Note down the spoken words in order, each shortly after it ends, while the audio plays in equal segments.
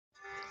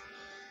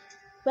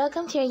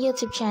Welcome to our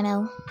YouTube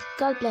channel.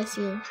 God bless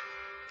you.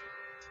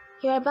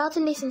 You are about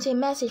to listen to a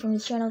message from the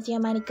throne of the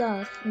Almighty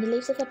God in the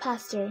lips of a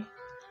pastor.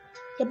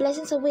 Your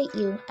blessings await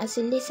you as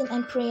you listen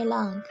and pray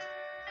along.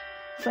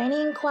 For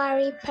any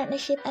inquiry,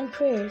 partnership, and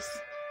prayers,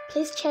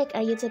 please check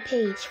our YouTube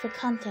page for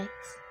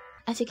contacts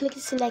as you click the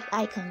select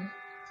icon.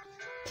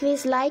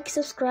 Please like,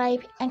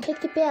 subscribe, and click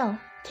the bell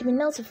to be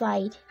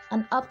notified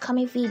on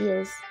upcoming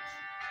videos.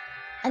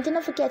 And do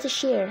not forget to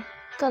share.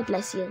 God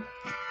bless you.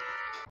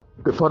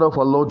 The Father of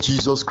our Lord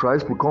Jesus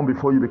Christ, we come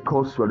before you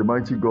because you are the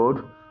mighty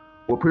God.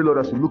 We pray, Lord,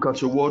 as we look at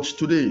your words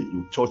today,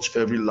 you touch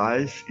every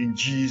life in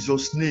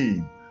Jesus'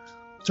 name.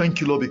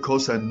 Thank you, Lord,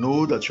 because I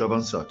know that you have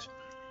answered.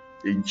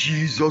 In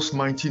Jesus'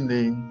 mighty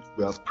name,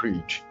 we have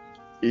prayed.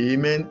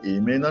 Amen,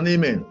 amen, and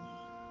amen.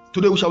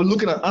 Today we shall be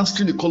looking at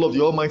answering the call of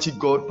the Almighty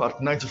God,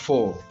 part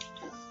 94,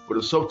 with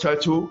the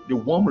subtitle, The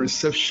Warm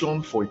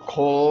Reception for a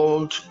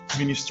Called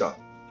Minister.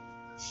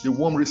 The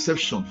warm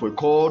reception for a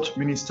called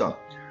minister.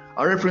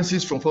 Our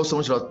references from 1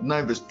 Samuel chapter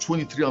 9, verse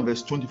 23 and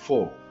verse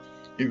 24.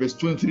 In verse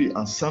 23,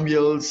 and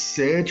Samuel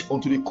said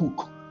unto the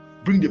cook,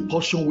 bring the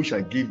portion which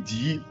I gave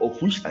thee, of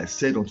which I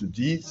said unto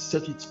thee,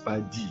 set it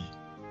by thee.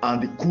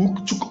 And the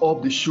cook took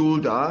up the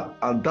shoulder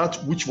and that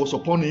which was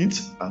upon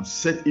it, and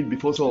set it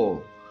before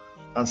Saul.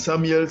 And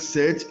Samuel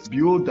said,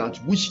 behold, that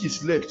which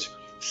is left,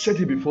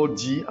 set it before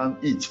thee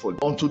and eat. For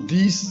unto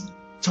this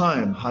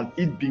time had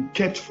it been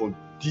kept for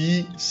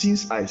thee,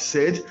 since I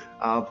said,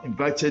 I have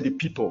invited the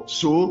people.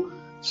 So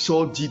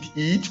Saul did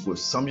eat with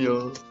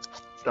Samuel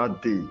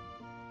that day.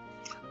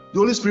 The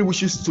Holy Spirit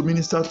wishes to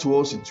minister to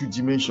us in two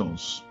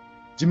dimensions.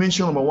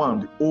 Dimension number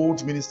one, the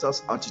old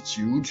minister's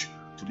attitude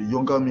to the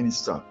younger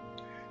minister.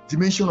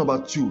 Dimension number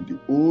two, the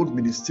old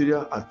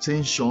ministerial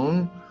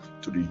attention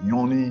to the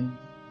yawning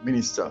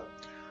minister.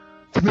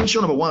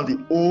 Dimension number one,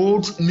 the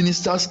old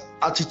minister's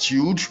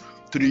attitude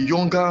to the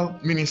younger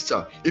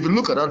minister. If you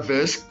look at that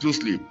verse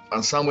closely,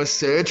 and Samuel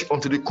said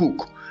unto the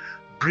cook,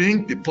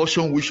 bring the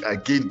portion which I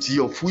gave thee,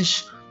 of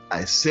which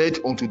I said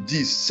unto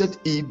thee, set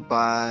it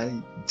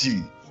by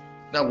thee.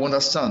 Now we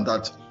understand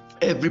that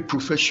every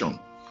profession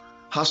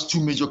has two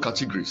major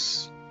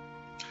categories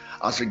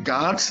as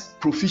regards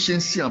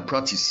proficiency and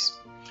practice.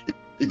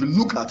 If you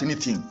look at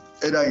anything,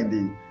 either in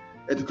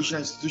the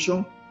educational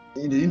institution,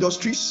 in the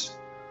industries,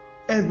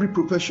 every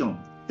profession,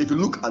 if you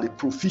look at the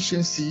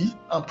proficiency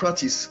and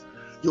practice,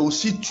 you will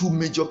see two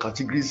major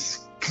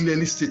categories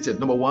clearly stated.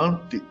 Number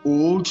one, the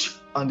old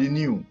and the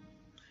new.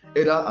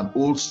 Either an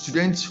old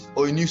student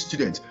or a new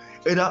student.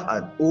 Either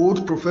an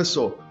old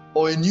professor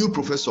or a new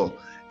professor.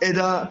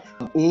 Either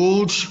an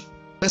old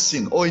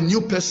person or a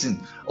new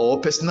person or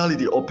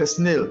personality or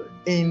personnel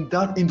in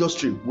that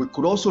industry. We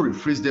could also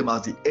rephrase them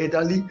as the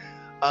elderly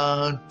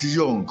and the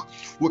young.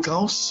 We can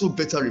also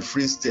better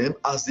rephrase them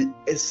as the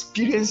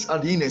experienced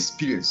and the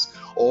inexperienced,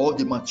 or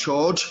the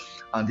matured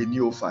and the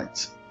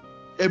neophyte.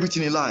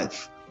 Everything in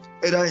life,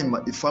 either in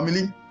a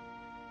family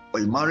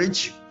or in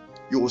marriage,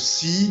 you will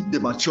see the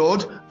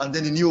matured and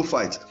then the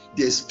neophyte,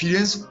 the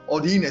experienced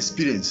or the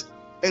inexperienced,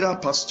 either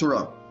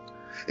pastoral.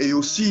 And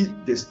you'll see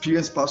the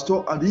experienced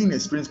pastor and the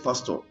inexperienced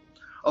pastor.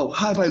 Or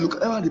however you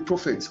look at the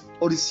prophet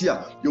or the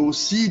seer, you will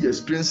see the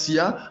experienced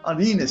seer and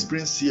the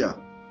inexperienced seer.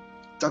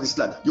 That is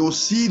like you will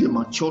see the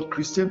matured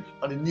Christian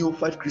and the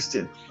neophyte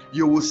Christian.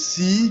 You will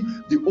see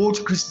the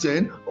old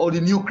Christian or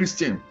the new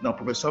Christian. Now,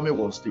 Prophet Samuel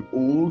was the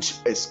old,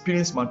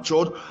 experienced,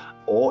 matured,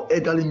 or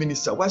elderly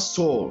minister. While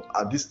Saul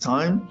at this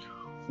time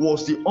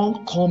was the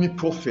oncoming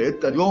prophet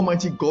that the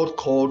Almighty God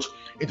called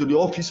into the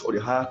office or the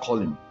higher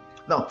calling.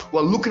 Now,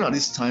 we're looking at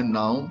this time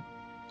now.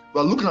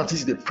 We're looking at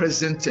this in the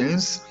present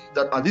tense,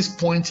 that at this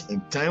point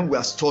in time we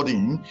are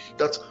studying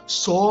that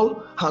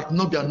Saul had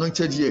not been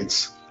anointed yet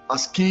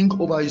as king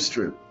over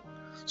Israel.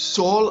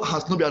 Saul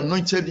has not been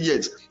anointed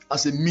yet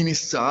as a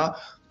minister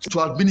to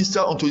administer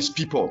unto his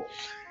people.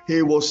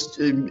 He was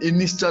a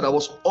minister that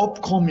was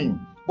upcoming.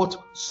 But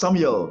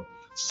Samuel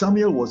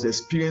was the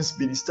experienced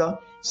minister.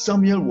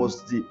 Samuel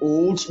was the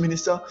old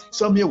minister.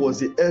 Samuel was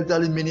the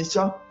elderly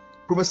minister.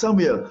 Prophet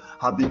Samuel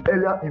had been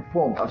earlier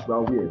informed, as we are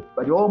aware,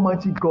 by the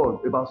Almighty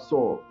God about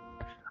Saul.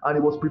 And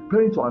he was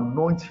preparing to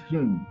anoint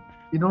him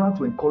in order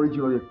to encourage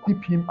him or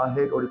equip him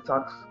ahead of the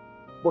task.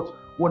 But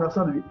we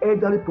understand that the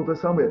elderly Prophet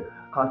Samuel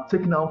had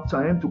taken out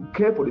time to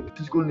care for the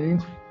physical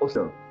needs of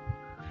Saul.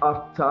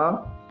 After,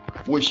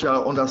 we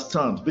shall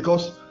understand,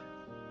 because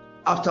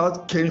after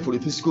caring for the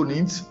physical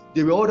needs,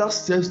 there were other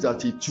steps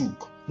that he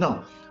took.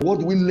 Now, what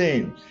do we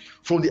learn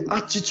from the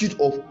attitude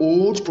of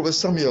old Prophet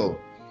Samuel?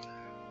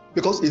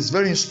 Because it's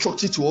very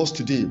instructive to us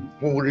today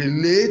when we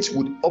relate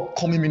with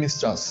upcoming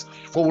ministers,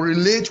 when we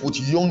relate with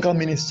younger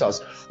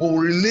ministers, when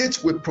we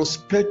relate with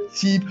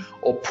prospective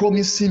or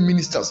promising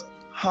ministers.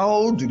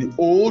 How do the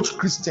old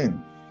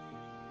Christian,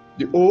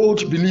 the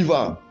old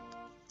believer,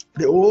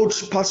 the old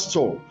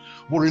pastor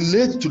will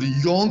relate to the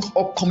young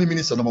upcoming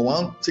minister. Number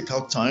one, take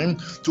out time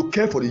to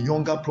care for the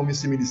younger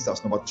promising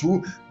ministers. Number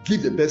two,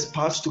 give the best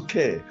part to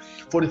care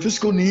for the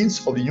physical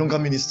needs of the younger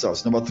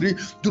ministers. Number three,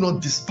 do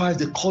not despise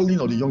the calling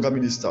of the younger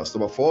ministers.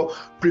 Number four,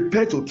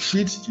 prepare to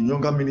treat the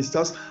younger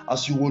ministers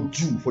as you would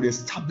do for the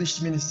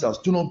established ministers.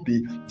 Do not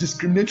be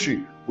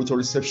discriminatory with your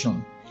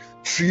reception.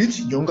 Treat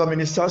younger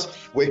ministers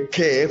with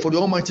care, for the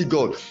Almighty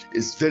God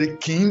is very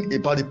keen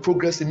about the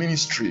progress in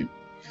ministry.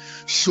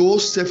 Show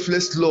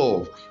selfless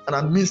love and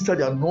administer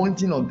the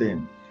anointing on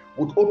them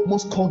with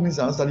utmost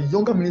cognizance that the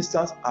younger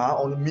ministers are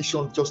on a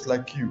mission just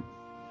like you.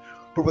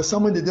 Prophet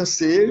Samuel didn't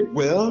say,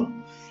 well,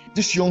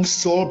 this young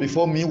Saul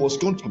before me was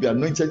going to be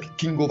anointed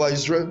king over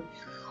Israel.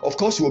 Of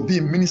course, he will be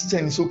a minister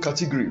in his own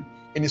category,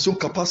 in his own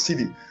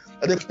capacity.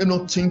 And let me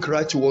not think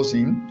right towards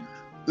him.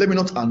 Let me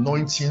not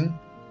anoint him.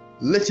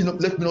 Let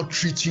me not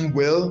treat him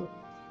well.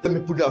 Let me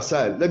put it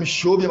aside. Let me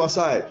show him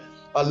aside.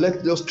 And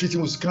let us treat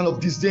him with kind of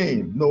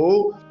disdain.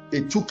 No,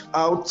 it took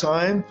out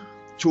time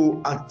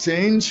to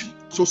attend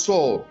to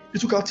Saul.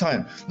 It took out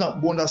time. Now,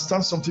 we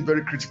understand something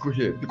very critical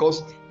here,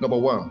 because number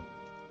one,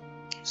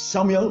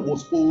 Samuel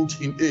was old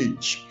in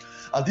age.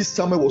 And this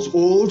Samuel was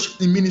old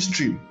in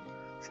ministry.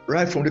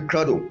 Right from the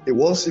cradle, it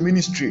was in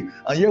ministry.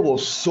 And here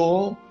was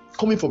Saul,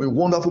 coming from a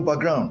wonderful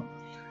background.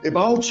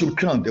 About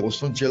Chilkan, there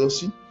was no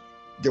jealousy.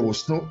 There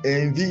was no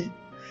envy.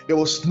 There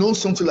was no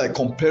something like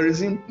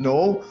comparison.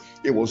 No,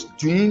 it was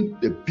doing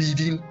the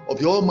bidding of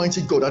the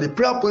Almighty God. And the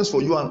prayer points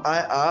for you and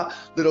I are,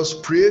 let us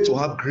pray to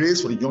have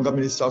grace for the younger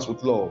ministers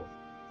with love.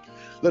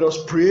 Let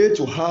us pray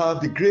to have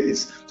the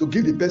grace to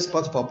give the best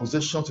part of our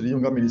possession to the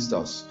younger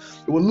ministers.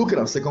 We will look at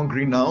our second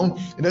green now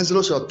in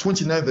Exodus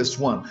 29 verse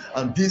 1.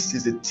 And this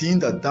is the thing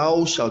that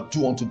thou shalt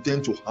do unto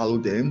them to hallow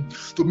them,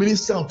 to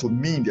minister unto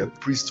me in their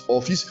priest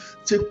office.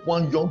 Take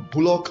one young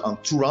bullock and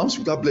 2 rams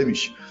without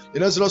blemish.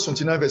 In Exodus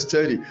 29 verse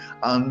 30,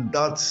 and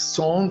that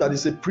son that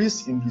is a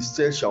priest in his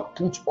stead shall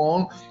put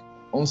on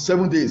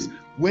 7 days,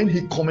 when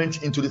he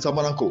cometh into the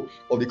tabernacle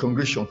of the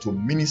congregation to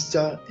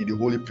minister in the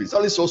holy place.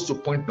 That leads us to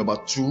point number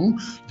 2,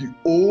 the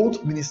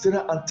old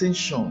ministerial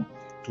attention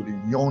to the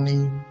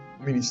yawning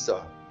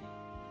minister.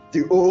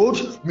 The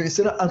old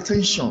ministerial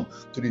attention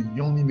to the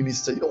yawning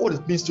minister. You know what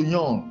it means to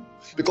yawn?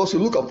 Because you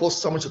look at 1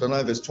 Samuel chapter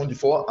 9 verse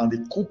 24, and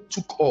the cook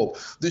took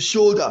off the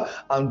shoulder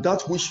and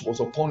that which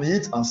was upon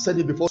it, and set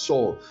it before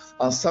Saul.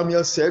 And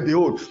Samuel said,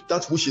 behold,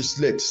 that which is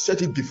left,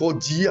 set it before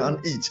thee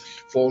and eat.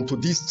 For unto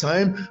this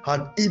time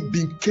had it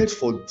been kept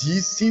for thee,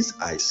 since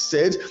I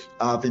said,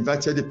 I have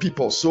invited the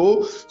people.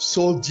 So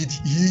Saul did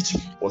eat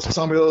for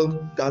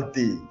Samuel that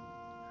day.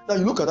 Now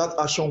you look at that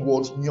action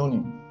word,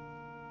 yawning.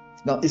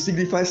 Now it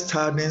signifies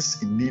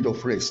tiredness in need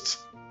of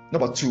rest.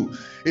 Number 2,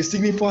 it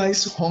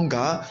signifies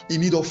hunger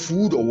in need of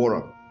food or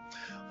water.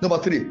 Number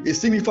 3, it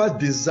signifies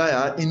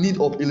desire in need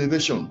of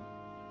elevation.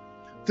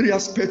 3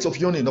 aspects of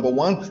yawning. Number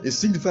 1, it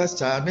signifies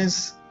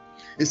tiredness,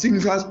 it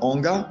signifies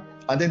hunger,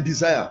 and then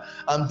desire.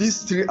 And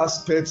these 3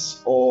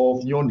 aspects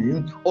of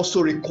yawning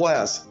also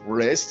requires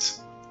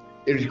rest,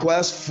 it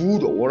requires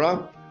food or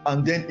water,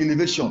 and then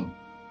elevation,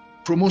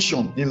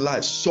 promotion in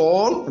life.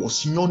 Saul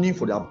was yawning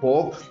for the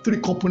above 3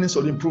 components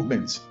of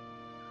improvement.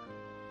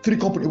 3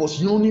 components. It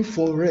was yawning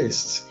for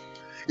rest.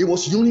 It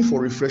was yawning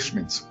for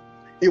refreshment.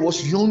 It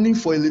was yawning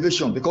for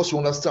elevation, because you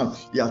understand,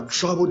 he had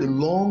traveled a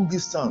long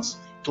distance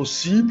to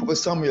see Prophet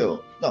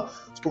Samuel. Now,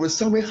 Prophet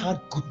Samuel had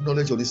good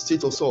knowledge of the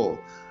state of Saul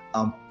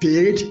and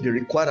paid the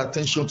required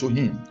attention to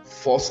him.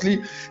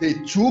 Firstly,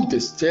 he took the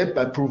step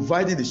by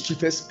providing the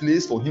chiefest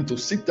place for him to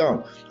sit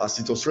down, as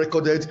it was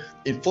recorded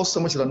in 1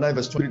 Samuel chapter 9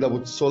 verse 20 that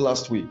we saw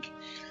last week.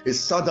 He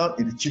sat down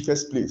in the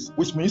chiefest place,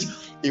 which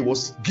means it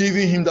was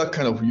giving him that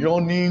kind of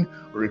yawning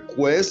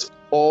request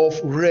of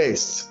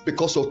rest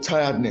because of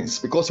tiredness,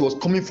 because he was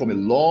coming from a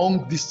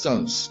long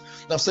distance.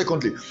 Now,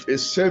 secondly, it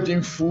served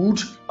him food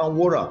and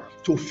water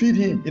to feed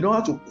him in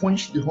order to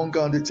quench the hunger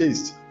and the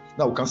taste.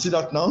 Now, we can see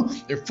that now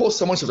in 1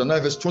 Samuel chapter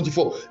 9 verse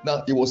 24.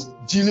 Now, he was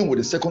dealing with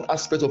the second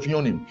aspect of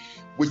yawning,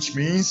 which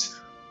means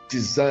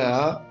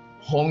desire,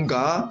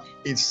 hunger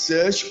in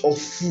search of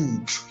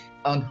food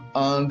and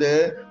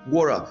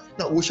water.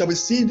 Now, we shall be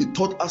seeing the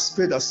third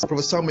aspect that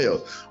Prophet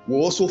Samuel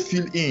will also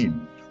fill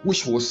in,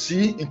 which we'll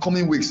see in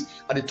coming weeks.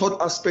 And the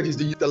third aspect is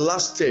the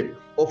last step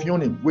of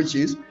yawning, which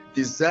is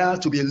desire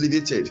to be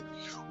elevated.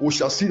 We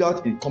shall see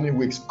that in coming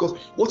weeks. Because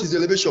what is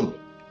elevation?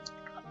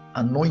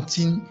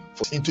 Anointing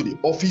into the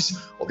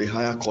office of the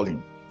higher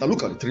calling. Now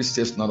look at the 3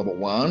 steps now. Number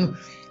 1,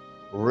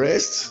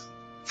 rest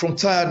from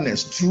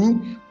tiredness.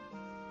 2,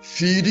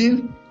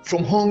 feeding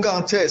from hunger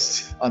and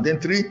thirst. And then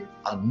 3,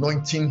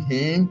 anointing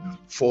him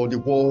for the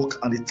work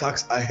and the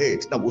task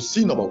ahead. Now we'll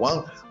see number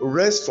 1,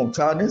 rest from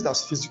tiredness,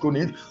 that's physical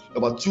need.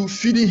 Number 2,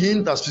 feeding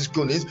him, that's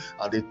physical need.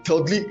 And then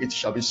thirdly, it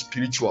shall be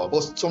spiritual.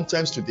 But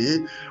sometimes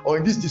today, or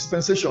in this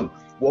dispensation,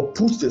 we'll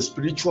put the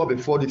spiritual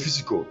before the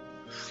physical.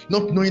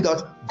 not knowing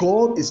that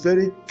God is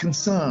very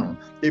concerned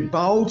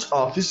about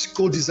our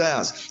physical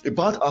desires,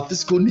 about our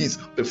physical needs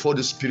before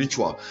the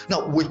spiritual.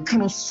 Now, we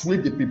cannot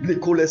sweep the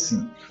biblical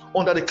lesson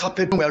under the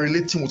carpet when we are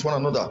relating with one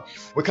another.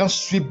 We can't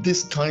sweep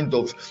this kind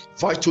of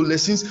vital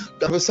lessons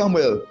that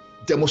Samuel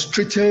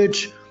demonstrated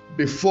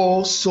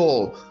before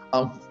Saul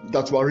and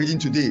that we are reading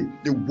today.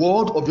 The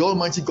word of the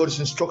Almighty God is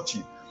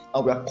instructive,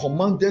 and we are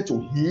commanded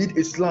to heed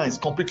its lines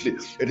completely.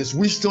 It is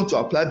wisdom to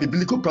apply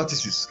biblical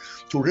practices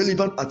to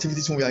relevant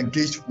activities when we are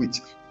engaged with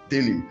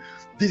daily.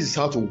 This is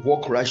how to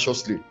walk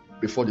righteously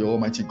before the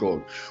Almighty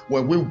God.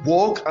 When we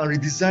walk and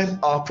redesign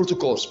our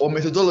protocols or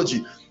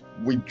methodology,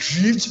 we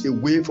drift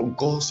away from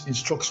God's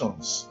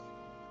instructions.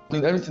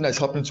 In everything that's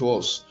happening to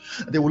us,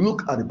 they will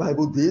look at the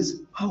Bible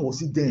days, how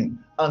was it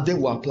then? And then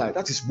we'll apply.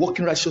 That is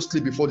walking righteously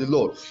before the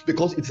Lord,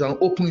 because it's an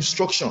open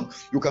instruction.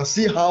 You can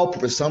see how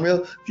Prophet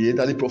Samuel, the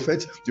elderly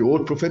prophet, the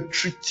old prophet,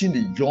 treating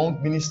the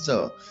young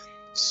minister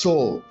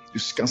Saul. You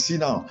can see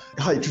now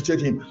how he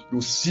treated him. You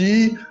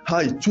see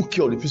how he took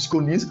care of the physical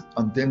needs,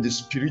 and then the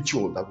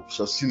spiritual that we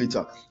shall see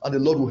later. And the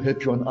Lord will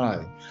help you and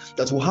I,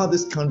 that will have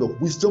this kind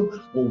of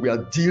wisdom when we are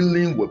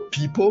dealing with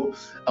people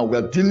and we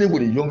are dealing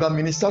with the younger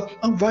minister,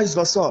 and vice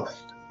versa.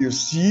 You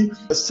see,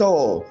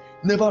 Saul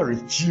never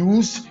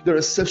refused the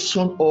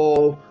reception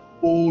of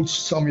old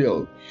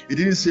Samuel. He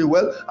didn't say,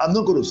 well, I'm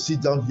not going to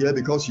sit down here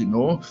because,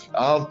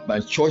 I have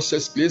my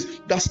choicest place.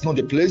 That's not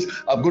the place.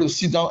 I'm going to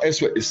sit down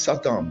elsewhere. He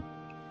sat down.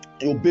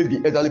 He obeyed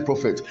the elderly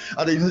prophet.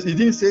 And he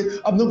didn't say,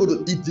 I'm not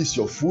going to eat this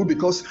your food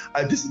because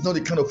this is not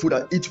the kind of food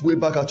I eat way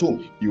back at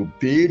home. He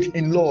obeyed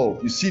in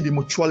love. You see the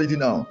mutuality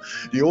now.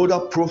 The older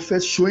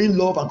prophet showing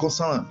love and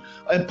concern,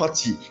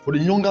 empathy for the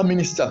younger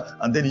minister,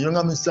 and then the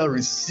younger minister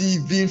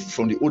receiving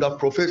from the older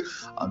prophet.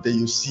 And then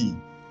you see,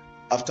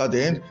 after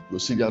then, you'll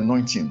see the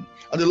anointing.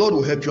 And the Lord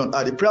will help you and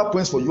I. The prayer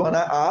points for you and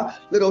I are,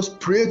 let us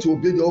pray to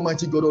obey the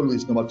Almighty God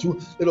always. Number 2,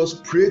 let us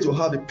pray to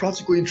have the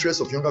practical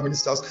interests of younger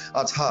ministers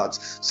at heart.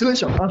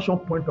 Selection action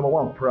point number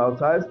 1,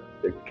 prioritize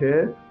the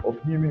care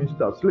of new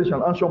ministers.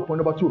 Selection action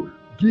point number 2,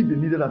 give the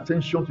needed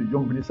attention to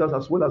young ministers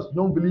as well as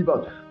young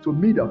believers to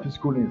meet their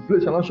physical needs.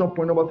 Selection action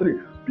point number 3,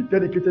 be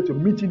dedicated to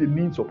meeting the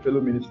needs of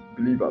fellow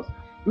believers.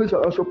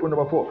 Selection action point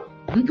number 4,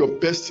 give your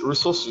best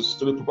resources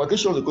to the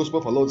propagation of the gospel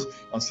of our Lord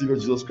and Savior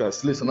Jesus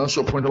Christ. Selection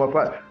action point number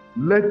 5,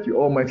 let the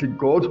Almighty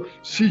God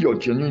see your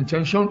genuine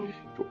intention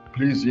to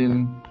please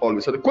Him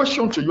always. So the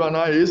question to you and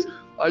I is,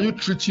 are you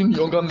treating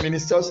younger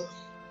ministers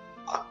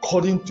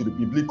according to the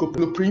biblical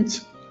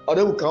blueprint? And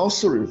then we can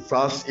also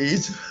reverse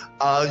it.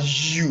 Are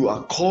you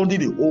according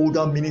to the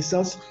older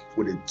ministers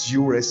with a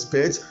due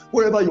respect?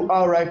 Wherever you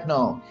are right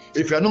now,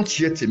 if you are not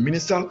yet a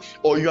minister,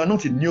 or you are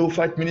not a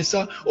neophyte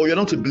minister, or you are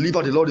not a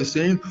believer, the Lord is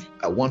saying,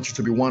 I want you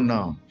to be one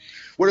now.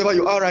 Wherever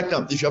you are right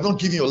now, if you have not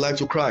given your life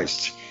to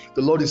Christ,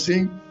 the Lord is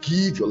saying,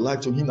 give your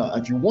life to Him now.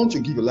 If you want to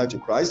give your life to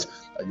Christ,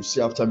 and you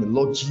say after me,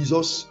 Lord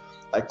Jesus,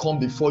 I come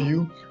before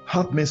you,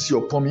 have mercy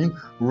upon me,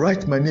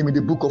 write my name in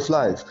the book of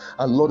life.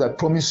 And Lord, I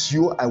promise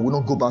you, I will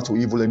not go back to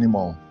evil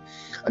anymore.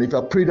 And if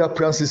I pray that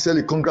prayer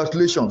sincerely,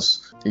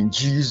 congratulations, in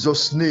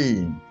Jesus'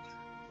 name.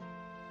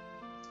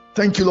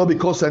 Thank you, Lord,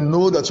 because I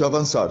know that you have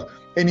answered.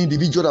 Any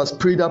individual that has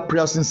prayed that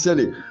prayer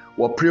sincerely,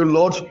 will pray,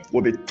 Lord,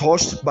 will be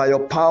touched by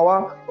your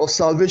power of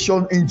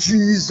salvation in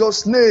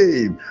Jesus'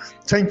 name.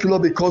 Thank you,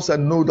 Lord, because I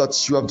know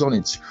that you have done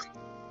it.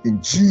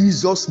 In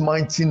Jesus'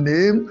 mighty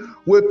name,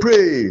 we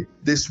pray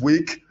this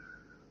week,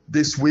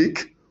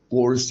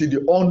 we'll receive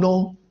the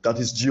honor that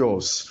is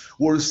yours.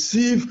 We'll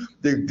receive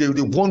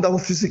the wonderful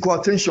physical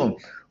attention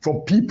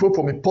from people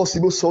from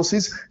impossible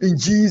sources in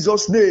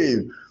Jesus'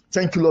 name.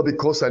 Thank you, Lord,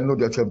 because I know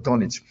that you have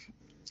done it.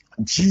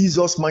 In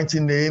Jesus'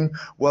 mighty name,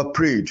 we have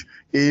prayed.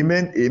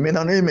 Amen, amen,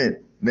 and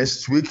amen.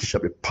 Next week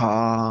shall be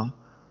power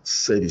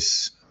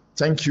service.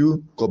 Thank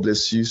you. God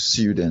bless you.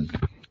 See you then.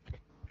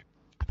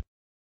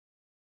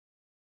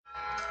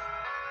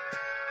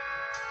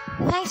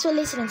 Thanks for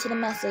listening to the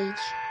message.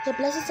 Your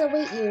blessings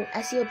await you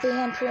as you obey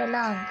and pray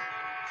along.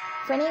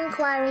 For any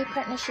inquiry,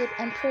 partnership,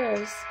 and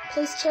prayers,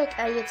 please check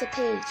our YouTube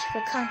page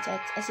for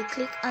contact as you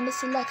click on the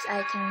select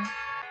icon.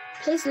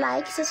 Please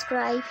like,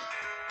 subscribe,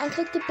 and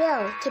click the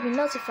bell to be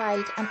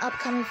notified on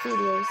upcoming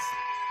videos.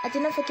 And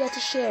do not forget to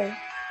share.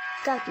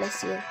 God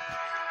bless you.